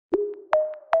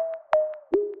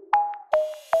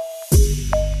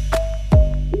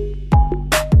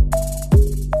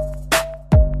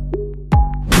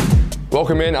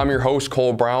Welcome in. I'm your host,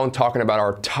 Cole Brown, talking about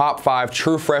our top 5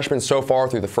 true freshmen so far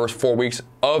through the first 4 weeks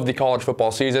of the college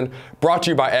football season, brought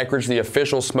to you by Eckrich, the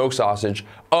official smoke sausage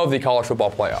of the college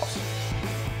football playoffs.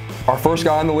 Our first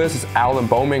guy on the list is Alan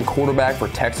Bowman, quarterback for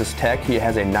Texas Tech. He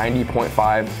has a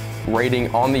 90.5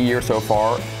 rating on the year so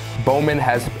far. Bowman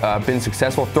has been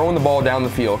successful throwing the ball down the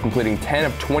field, completing 10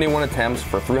 of 21 attempts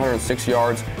for 306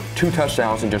 yards, 2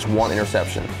 touchdowns, and just 1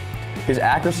 interception. His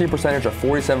accuracy percentage of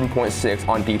 47.6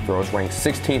 on deep throws ranks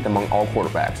 16th among all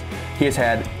quarterbacks. He has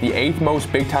had the 8th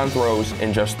most big-time throws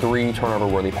in just 3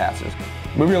 turnover-worthy passes.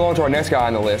 Moving along to our next guy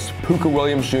on the list, Puka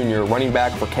Williams Jr., running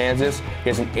back for Kansas. He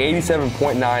has an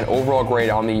 87.9 overall grade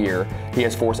on the year. He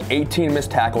has forced 18 missed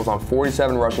tackles on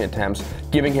 47 rushing attempts,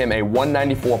 giving him a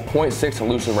 194.6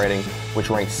 elusive rating,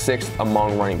 which ranks 6th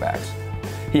among running backs.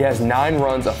 He has 9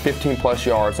 runs of 15-plus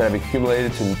yards that have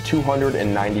accumulated to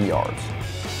 290 yards.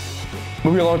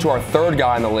 Moving along to our third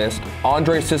guy on the list,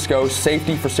 Andre Cisco,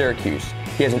 safety for Syracuse.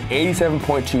 He has an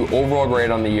 87.2 overall grade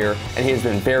on the year, and he has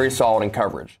been very solid in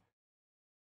coverage.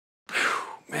 Whew,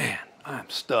 man, I'm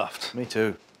stuffed. Me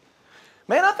too.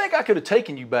 Man, I think I could have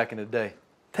taken you back in the day.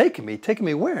 Taking me? Taking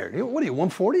me where? What are you,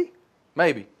 140?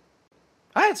 Maybe.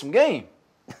 I had some game.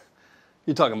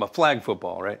 You're talking about flag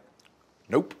football, right?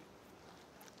 Nope.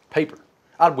 Paper.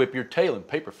 I'd whip your tail in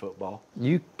paper football.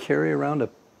 You carry around a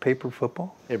paper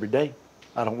football? Every day.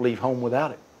 I don't leave home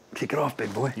without it. Kick it off,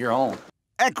 big boy. You're on.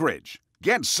 Eckrich.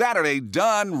 Get Saturday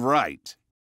done right.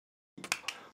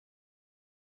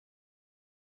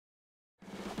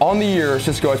 On the year,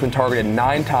 Cisco has been targeted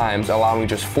 9 times, allowing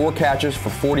just 4 catches for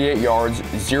 48 yards,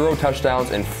 0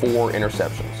 touchdowns, and 4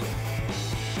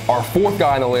 interceptions. Our fourth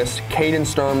guy on the list, Caden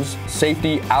Sturms,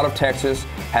 safety out of Texas,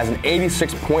 has an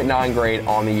 86.9 grade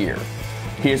on the year.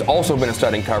 He has also been a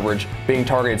stud in coverage, being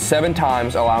targeted 7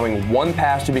 times, allowing 1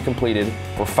 pass to be completed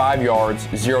for 5 yards,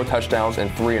 0 touchdowns,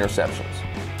 and 3 interceptions.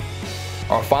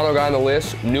 Our final guy on the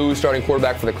list, new starting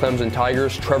quarterback for the Clemson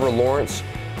Tigers, Trevor Lawrence,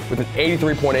 with an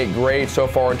 83.8 grade so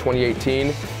far in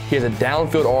 2018. He has a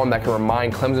downfield arm that can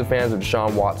remind Clemson fans of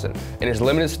Deshaun Watson. In his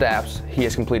limited snaps, he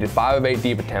has completed 5 of 8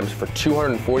 deep attempts for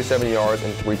 247 yards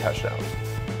and 3 touchdowns.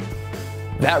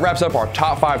 That wraps up our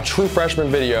top 5 true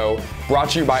freshman video, brought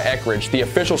to you by Eckrich, the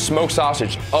official smoke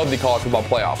sausage of the college football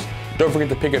playoffs. Don't forget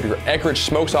to pick up your Eckrich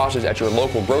smoke sausage at your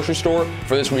local grocery store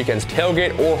for this weekend's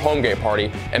tailgate or homegate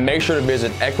party, and make sure to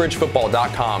visit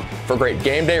EckrichFootball.com for great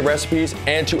game day recipes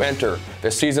and to enter the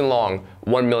season-long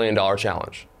 $1 million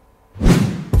challenge.